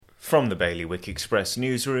From the Bailiwick Express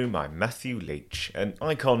newsroom, I'm Matthew Leach. An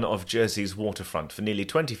icon of Jersey's waterfront for nearly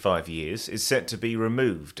 25 years is set to be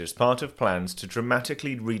removed as part of plans to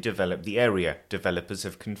dramatically redevelop the area, developers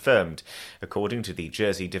have confirmed. According to the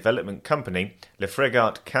Jersey development company, Le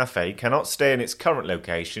Fregat Café cannot stay in its current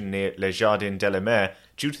location near Le Jardin de la Mer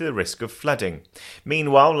due to the risk of flooding.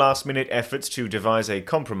 Meanwhile, last-minute efforts to devise a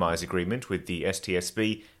compromise agreement with the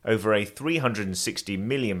STSB over a £360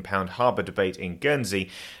 million harbour debate in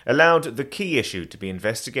Guernsey allowed the key issue to be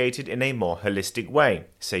investigated in a more holistic way,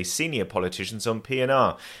 say senior politicians on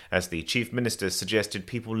PNR, as the Chief Minister suggested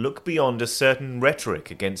people look beyond a certain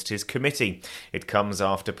rhetoric against his committee. It comes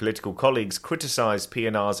after political colleagues criticised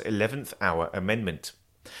PNR's 11th hour amendment.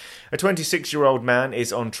 A 26-year-old man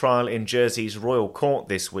is on trial in Jersey's Royal Court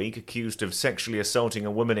this week, accused of sexually assaulting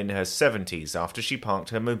a woman in her 70s after she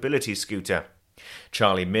parked her mobility scooter.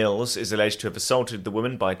 Charlie Mills is alleged to have assaulted the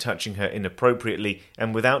woman by touching her inappropriately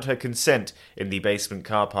and without her consent in the basement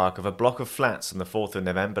car park of a block of flats on the 4th of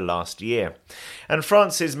November last year. And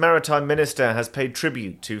France's maritime minister has paid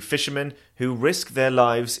tribute to fishermen who risk their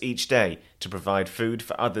lives each day to provide food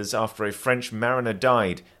for others after a French mariner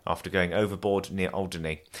died after going overboard near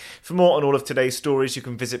Alderney. For more on all of today's stories, you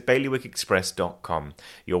can visit bailiwickexpress.com.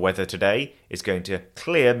 Your weather today is going to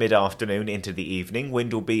clear mid-afternoon into the evening.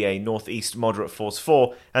 Wind will be a northeast moderate force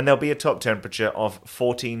 4, and there'll be a top temperature of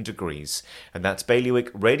 14 degrees. And that's Bailiwick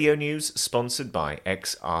Radio News, sponsored by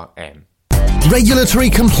XRM. Regulatory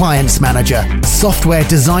Compliance Manager, software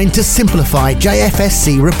designed to simplify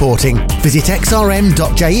JFSC reporting. Visit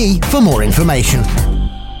xrm.je for more information.